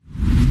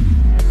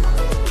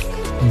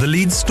The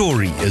lead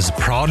story is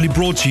proudly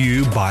brought to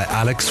you by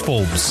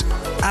Alexforbes.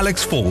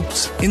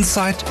 Alexforbes,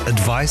 insight,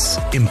 advice,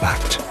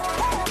 impact.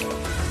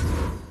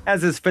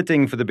 As is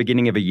fitting for the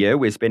beginning of a year,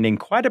 we're spending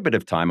quite a bit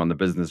of time on the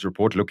business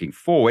report looking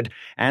forward.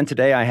 And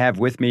today I have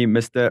with me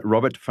Mr.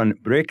 Robert van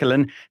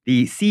Breukelen,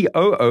 the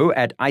COO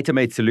at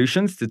Itemate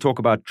Solutions, to talk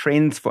about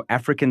trends for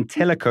African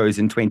telcos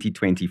in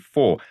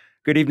 2024.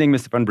 Good evening,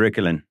 Mr. van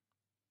Breukelen.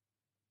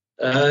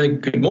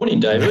 Good morning,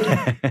 David.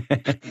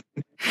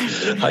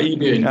 How are you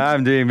doing?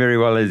 I'm doing very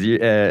well, as you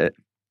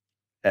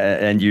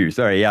and you.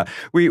 Sorry, yeah.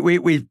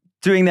 We're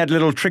doing that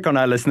little trick on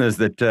our listeners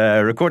that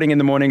recording in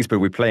the mornings, but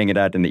we're playing it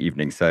out in the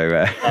evening.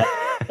 So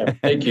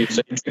thank you.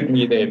 So you took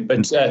me there.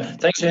 But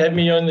thanks for having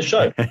me on the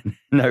show.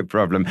 No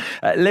problem.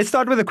 Let's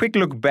start with a quick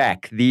look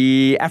back.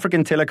 The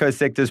African telco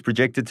sector is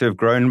projected to have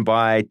grown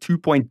by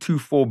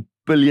 $2.24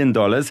 billion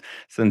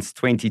since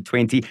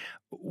 2020.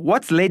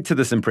 What's led to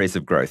this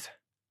impressive growth?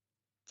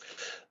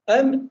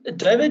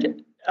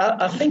 David,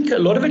 I think a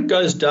lot of it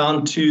goes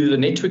down to the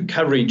network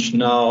coverage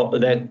now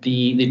that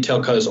the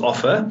telcos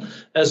offer,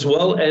 as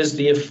well as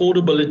the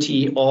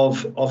affordability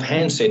of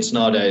handsets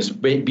nowadays,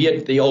 be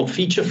it the old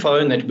feature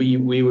phone that we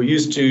were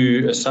used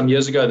to some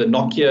years ago, the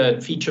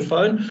Nokia feature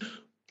phone,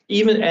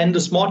 and the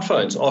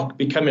smartphones are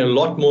becoming a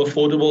lot more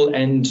affordable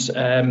and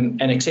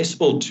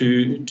accessible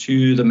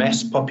to the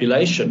mass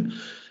population.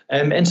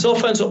 And cell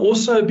phones are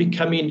also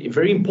becoming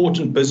very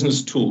important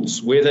business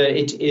tools, whether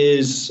it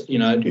is,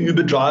 an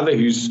Uber driver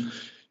who's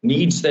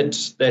needs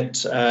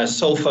that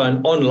cell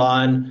phone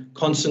online,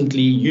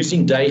 constantly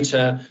using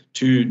data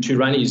to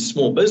run his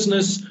small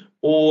business,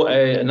 or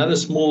another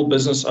small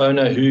business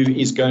owner who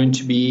is going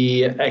to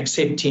be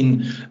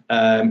accepting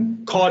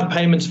card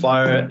payments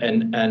via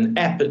an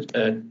app,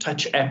 a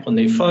touch app on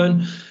their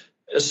phone.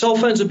 Cell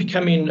phones are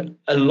becoming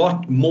a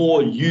lot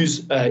more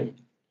usage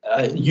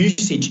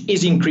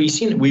is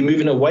increasing. We're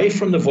moving away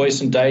from the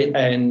voice and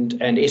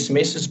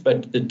SMSs,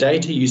 but the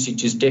data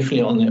usage is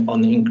definitely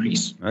on the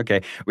increase. Okay,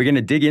 we're going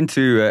to dig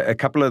into a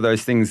couple of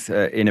those things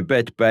in a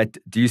bit, but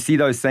do you see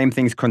those same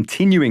things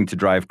continuing to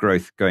drive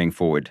growth going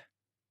forward?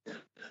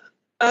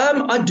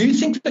 I do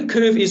think the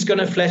curve is going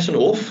to flatten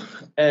off.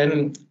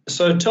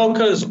 So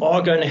telcos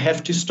are going to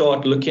have to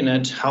start looking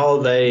at how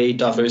they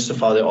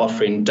diversify their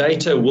offering.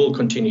 Data will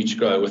continue to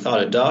grow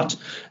without a doubt.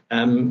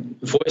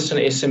 Voice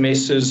and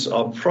SMSs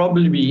are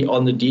probably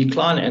on the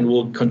decline and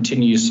will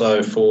continue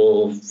so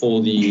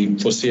for the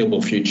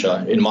foreseeable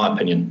future, in my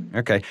opinion.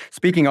 Okay.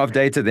 Speaking of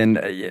data then,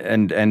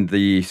 and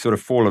the sort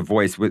of fall of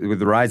voice, with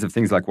the rise of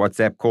things like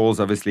WhatsApp calls,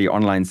 obviously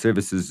online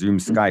services, Zoom,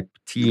 Skype,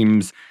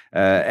 Teams,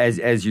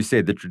 as you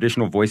said, the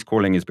traditional voice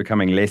calling is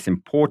becoming less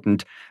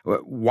important.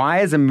 Why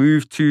is a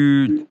move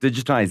to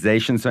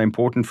digitization so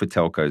important for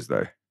telcos,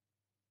 though?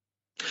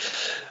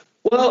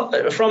 Well,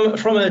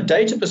 from a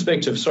data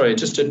perspective,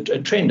 just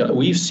a trend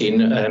we've seen,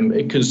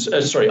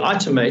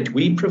 Itemate,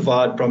 we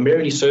provide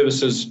primarily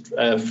services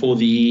for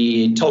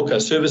the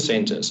telco service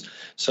centers.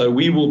 So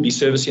we will be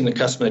servicing the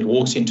customer that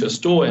walks into a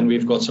store, and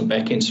we've got some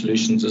back-end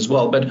solutions as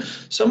well. But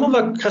some of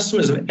our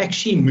customers have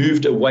actually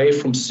moved away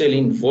from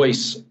selling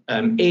voice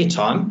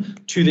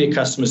airtime to their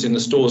customers in the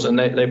stores, and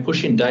they're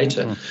pushing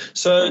data.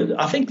 So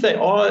I think they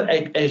are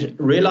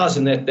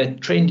realizing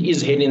that trend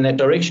is heading in that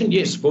direction.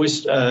 Yes,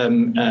 voice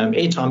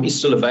airtime is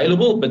still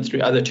available, but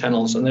through other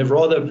channels, and they've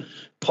rather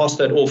passed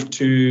that off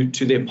to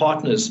their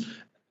partners,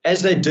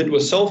 as they did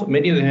with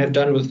many of them have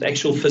done with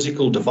actual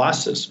physical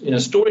devices.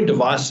 Storing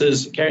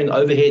devices, carrying the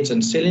overheads,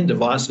 and selling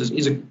devices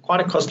is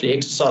quite a costly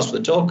exercise for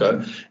the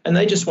telco, and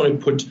they just want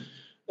to put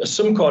a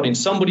SIM card in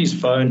somebody's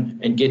phone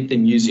and get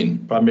them using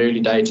primarily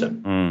data.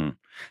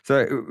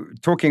 So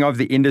talking of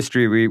the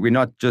industry, we're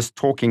not just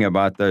talking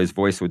about those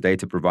voice or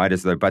data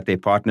providers, though, but their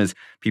partners,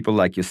 people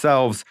like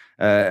yourselves.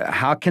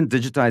 How can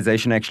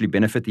digitization actually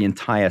benefit the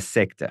entire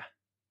sector?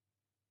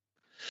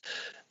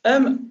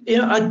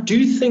 I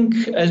do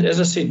think, as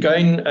I said,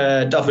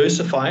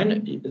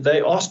 diversifying, they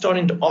are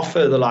starting to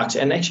offer the likes,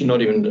 and actually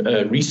not even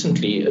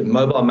recently,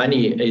 mobile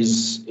money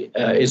is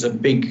a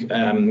big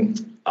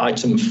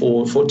item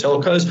for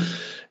telcos.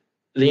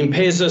 The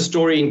M-Pesa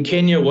story in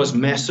Kenya was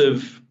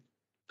massive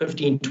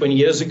 15, 20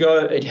 years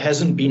ago. It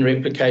hasn't been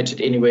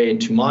replicated anywhere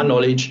to my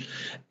knowledge,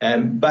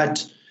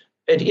 but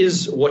it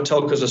is what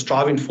telcos are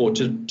striving for,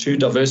 to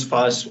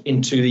diversify us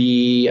into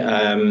the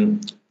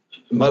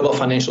mobile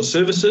financial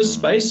services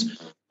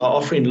space,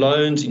 offering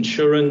loans,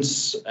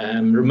 insurance,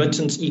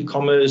 remittance,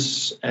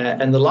 e-commerce,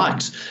 and the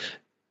likes.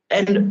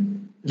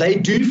 And they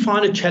do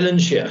find a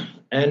challenge here.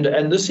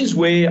 And this is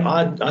where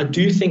I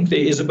do think there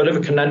is a bit of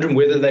a conundrum,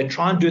 whether they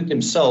try and do it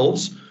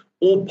themselves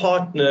or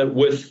partner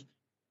with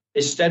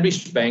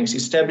established banks,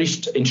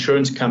 established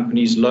insurance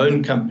companies,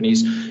 loan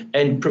companies,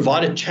 and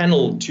provide a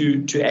channel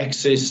to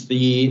access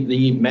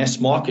the mass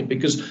market,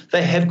 because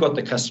they have got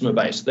the customer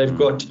base. They've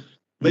got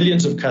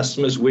millions of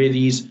customers, where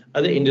these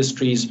other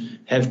industries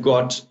have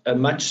got a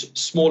much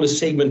smaller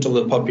segment of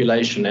the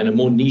population and a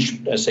more niche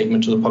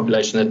segment of the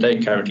population that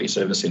they're currently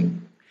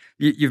servicing.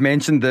 You've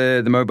mentioned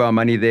the mobile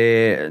money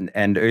there,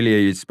 and earlier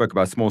you spoke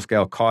about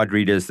small-scale card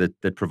readers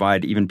that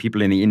provide even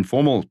people in the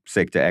informal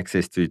sector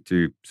access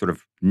to sort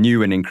of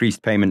new and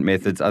increased payment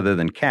methods other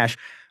than cash.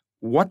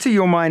 What, to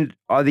your mind,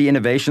 are the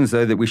innovations,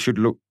 though, that we should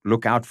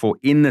look out for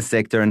in the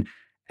sector,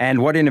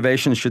 and what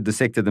innovations should the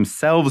sector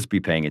themselves be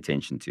paying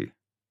attention to?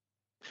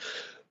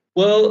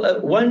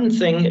 Well, one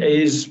thing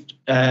is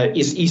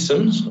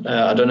eSIMs.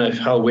 I don't know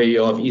how aware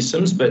you are of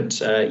eSIMs, but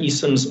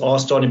eSIMs are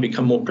starting to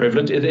become more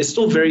prevalent. They're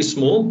still very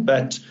small,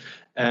 but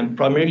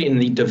primarily in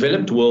the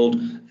developed world,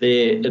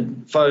 the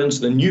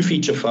new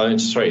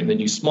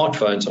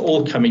smartphones are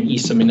all coming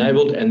eSIM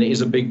enabled, and there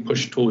is a big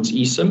push towards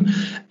eSIM.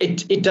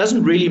 It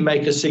doesn't really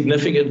make a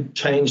significant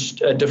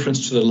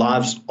difference to the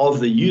lives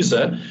of the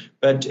user,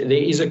 but there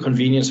is a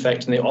convenience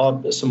factor, and there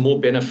are some more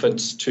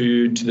benefits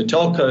to the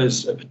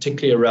telcos,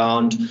 particularly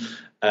around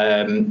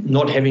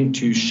not having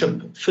to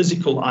ship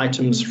physical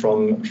items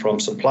from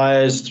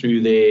suppliers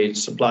through their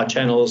supply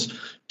channels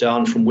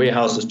down from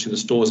warehouses to the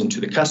stores and to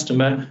the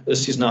customer.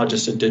 This is now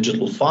just a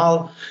digital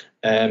file.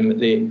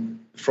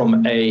 From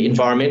an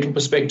environmental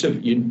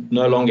perspective, you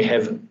no longer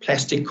have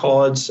plastic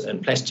cards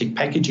and plastic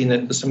packaging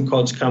that the SIM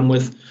cards come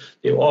with.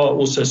 There are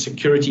also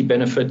security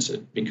benefits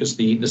because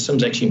the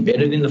SIM's actually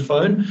embedded in the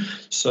phone.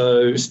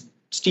 So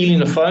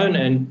stealing a phone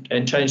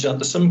and changing out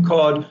the SIM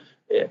card,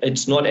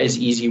 it's not as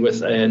easy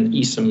with an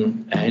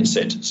eSIM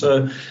handset.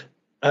 So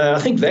I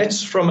think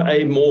that's from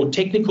a more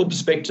technical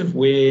perspective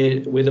where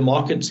the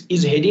market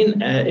is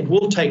heading. It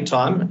will take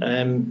time,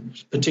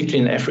 particularly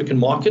in the African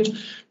market,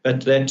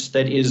 but that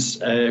is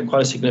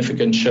quite a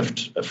significant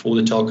shift for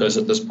the telcos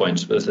at this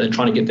point. But they're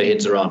trying to get their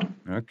heads around.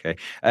 Okay.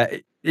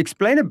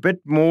 Explain a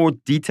bit more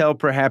detail,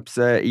 perhaps.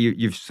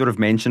 You've sort of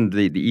mentioned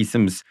the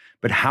eSIMs,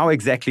 but how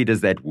exactly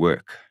does that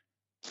work?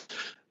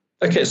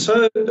 Okay,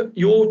 so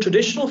your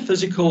traditional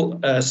physical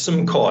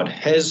SIM card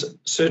has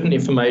certain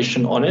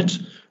information on it.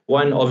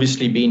 One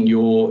obviously being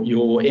your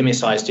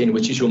MSISN,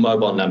 which is your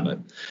mobile number.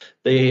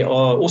 There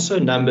are also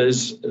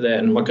numbers, that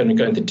I'm not going to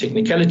go into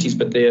technicalities,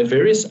 but there are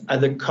various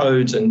other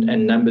codes and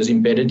numbers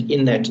embedded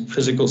in that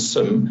physical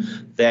SIM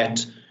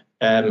that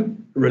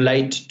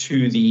relate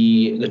to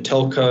the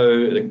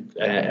telco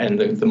and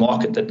the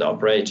market that they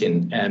operate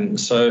in. And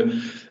so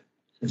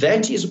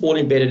that is all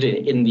embedded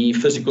in the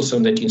physical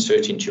SIM that you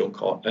insert into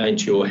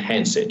your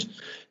handset.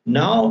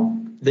 Now,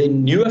 the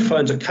newer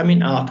phones are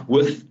coming out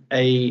with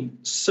a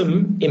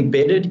SIM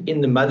embedded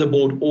in the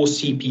motherboard or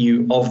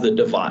CPU of the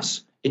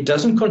device. It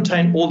doesn't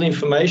contain all the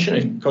information.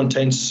 It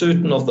contains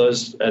certain of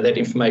those that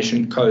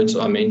information codes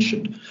I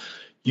mentioned.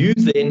 You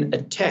then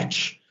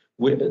attach,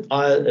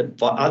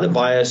 either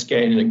via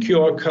scanning a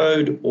QR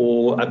code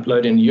or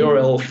uploading a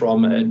URL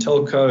from a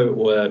telco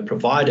or a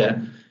provider,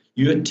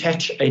 you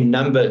attach a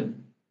number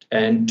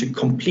and to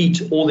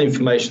complete all the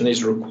information that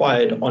is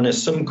required on a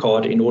SIM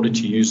card in order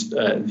to use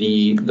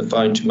the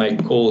phone to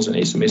make calls and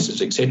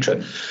SMSs,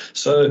 etc.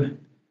 So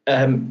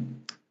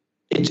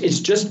it's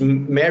just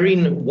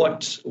marrying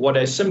what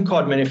a SIM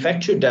card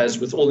manufacturer does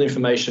with all the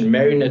information,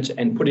 marrying it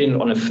and putting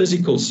it on a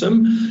physical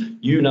SIM.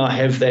 You now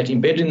have that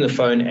embedded in the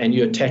phone, and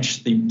you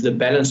attach the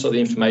balance of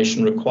the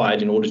information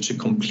required in order to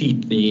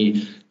complete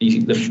the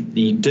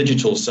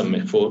digital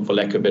SIM, for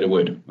lack of a better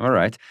word. All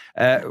right.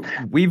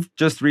 We've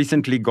just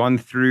recently gone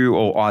through,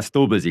 or are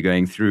still busy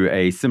going through,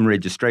 a SIM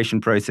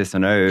registration process. I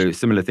know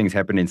similar things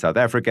happen in South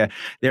Africa.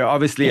 There are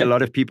obviously a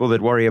lot of people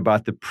that worry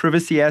about the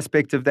privacy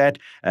aspect of that.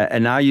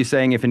 And now you're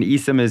saying if an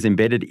eSIM is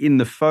embedded in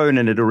the phone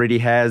and it already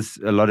has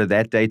a lot of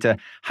that data,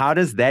 how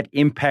does that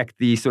impact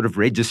the sort of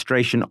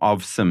registration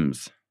of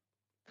SIMs?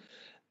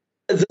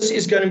 This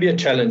is going to be a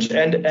challenge,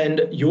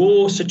 and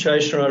your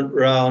situation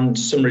around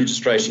SIM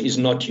registration is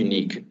not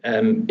unique.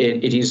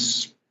 It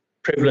is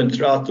prevalent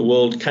throughout the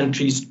world.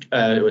 Countries,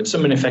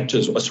 SIM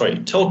manufacturers,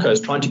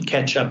 telcos, trying to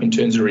catch up in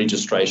terms of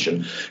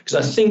registration, because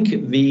I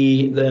think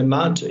the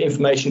amount of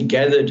information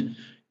gathered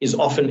is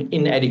often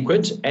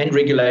inadequate, and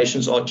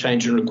regulations are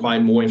changing and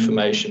requiring more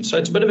information. So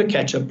it's a bit of a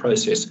catch-up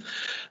process.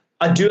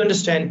 I do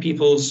understand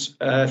people's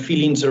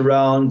feelings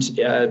around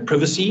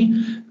privacy.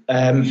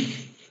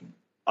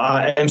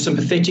 I am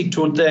sympathetic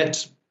toward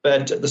that,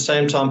 but at the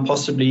same time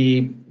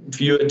possibly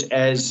view it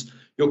as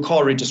your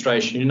car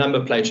registration, your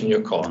number plate on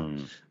your car.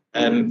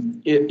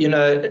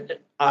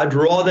 I'd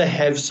rather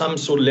have some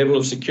sort of level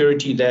of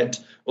security that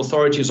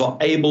authorities are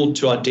able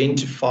to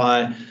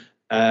identify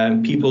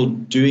people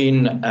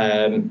doing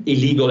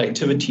illegal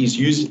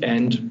activities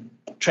and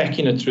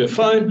tracking it through a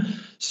phone.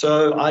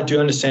 So I do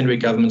understand where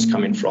government's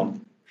coming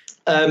from.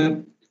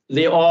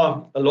 There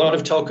are a lot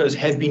of telcos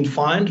have been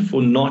fined for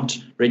not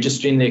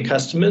registering their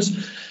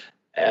customers.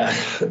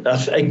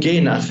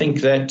 Again, I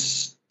think that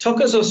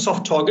telcos are a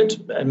soft target.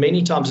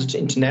 Many times it's an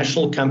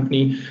international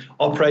company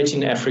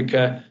operating in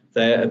Africa.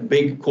 They're a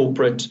big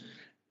corporate.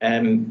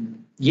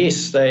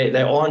 Yes,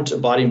 they aren't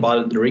abiding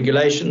by the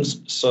regulations,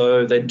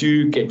 so they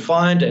do get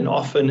fined, and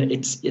often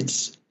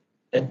it's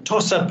a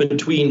toss-up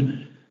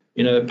between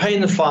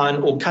paying the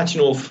fine or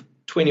cutting off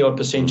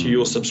 20% of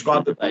your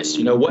subscriber base,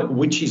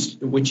 which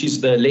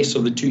is the less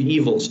of the two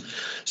evils.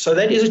 So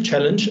that is a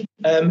challenge.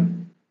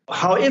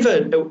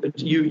 However,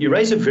 you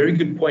raise a very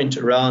good point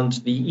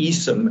around the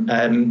eSIM.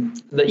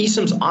 The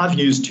eSIMs I've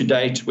used to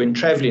date when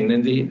traveling,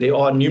 and there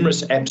are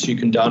numerous apps you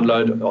can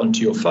download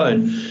onto your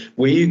phone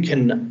where you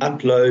can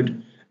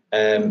upload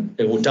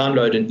or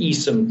download an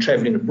eSIM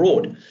traveling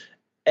abroad.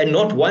 And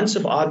not once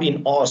have I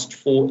been asked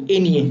for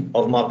any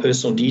of my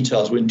personal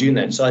details when doing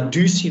that. So I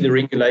do see the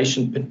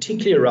regulation,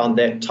 particularly around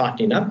that,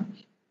 tightening up.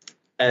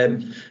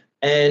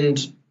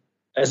 And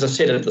as I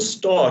said at the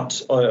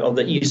start of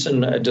the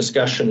eSIM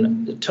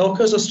discussion, the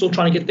telcos are still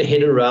trying to get their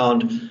head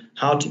around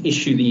how to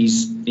issue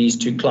these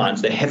to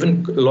clients. A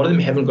lot of them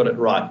haven't got it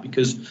right,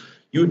 because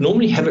you would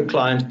normally have a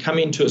client come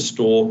into a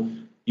store,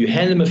 you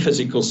hand them a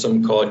physical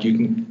SIM card, you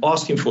can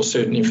ask them for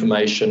certain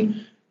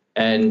information,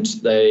 and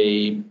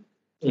they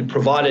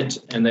provide it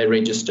and they're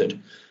registered.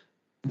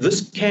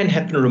 This can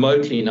happen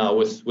remotely now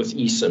with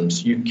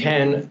eSIMs. You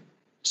can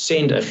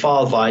send a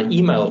file via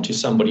email to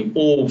somebody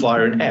or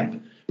via an app.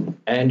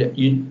 And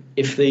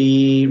if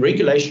the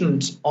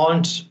regulations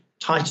aren't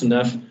tight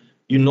enough,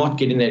 you're not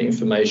getting that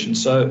information.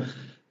 So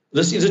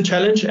this is a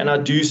challenge, and I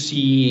do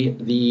see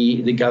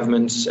the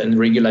governments and the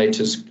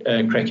regulators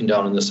cracking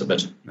down on this a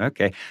bit.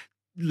 Okay.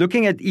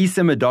 Looking at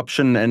eSIM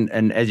adoption,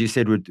 and as you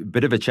said, with a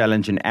bit of a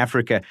challenge in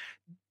Africa,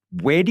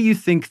 where do you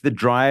think the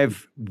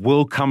drive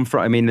will come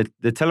from? I mean,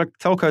 the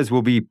telcos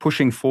will be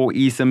pushing for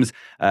eSIMs,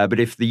 but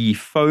if the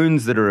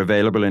phones that are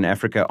available in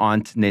Africa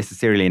aren't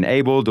necessarily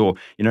enabled, or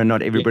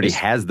not everybody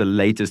has the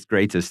latest,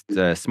 greatest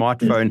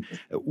smartphone,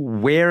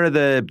 where are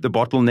the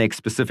bottlenecks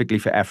specifically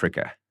for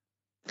Africa?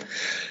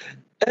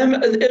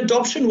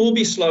 Adoption will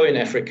be slow in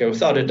Africa,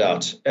 without a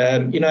doubt.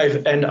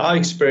 And our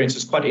experience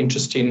is quite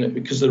interesting,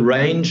 because the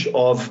range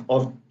of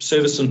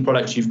services and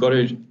products you've got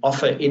to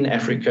offer in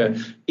Africa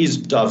is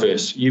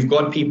diverse. You've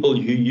got people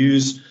who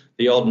use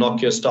the old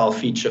Nokia style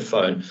feature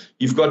phone.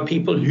 You've got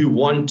people who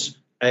want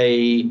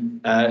a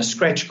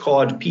scratch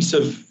card piece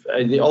of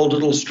the old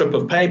little strip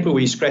of paper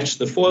where you scratch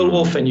the foil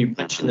off and you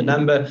punch in the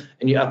number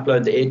and you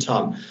upload the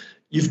airtime.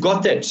 You've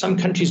got that. Some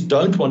countries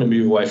don't want to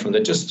move away from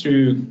that, just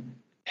through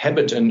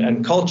habit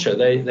and culture.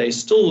 They're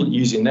still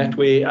using that,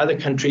 where other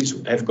countries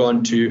have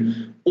gone to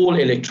all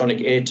electronic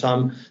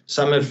airtime.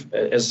 Some have,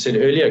 as I said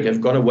earlier,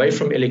 have gone away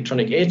from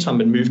electronic airtime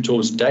and moved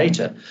towards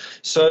data.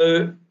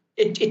 So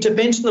it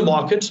depends on the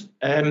market.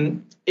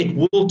 It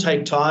will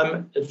take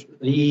time.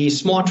 The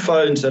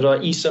smartphones that are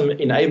eSIM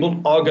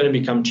enabled are going to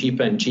become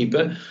cheaper and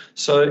cheaper.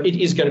 So it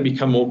is going to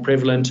become more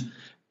prevalent.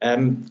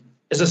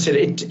 As I said,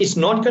 it's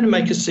not going to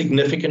make a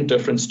significant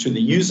difference to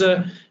the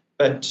user.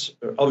 But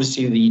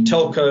obviously the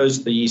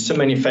telcos, the SIM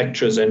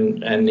manufacturers,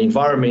 and the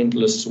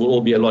environmentalists will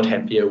all be a lot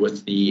happier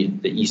with the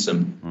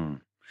eSIM.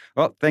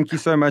 Well, thank you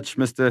so much,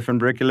 Mr. van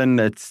Breukelen.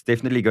 It's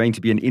definitely going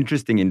to be an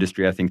interesting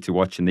industry, I think, to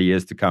watch in the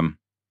years to come.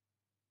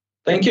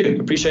 Thank you.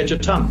 Appreciate your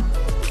time.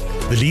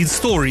 The lead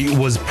story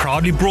was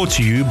proudly brought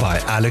to you by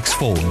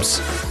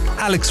Alexforbes.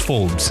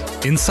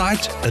 Alexforbes,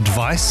 insight,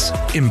 advice,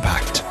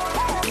 impact.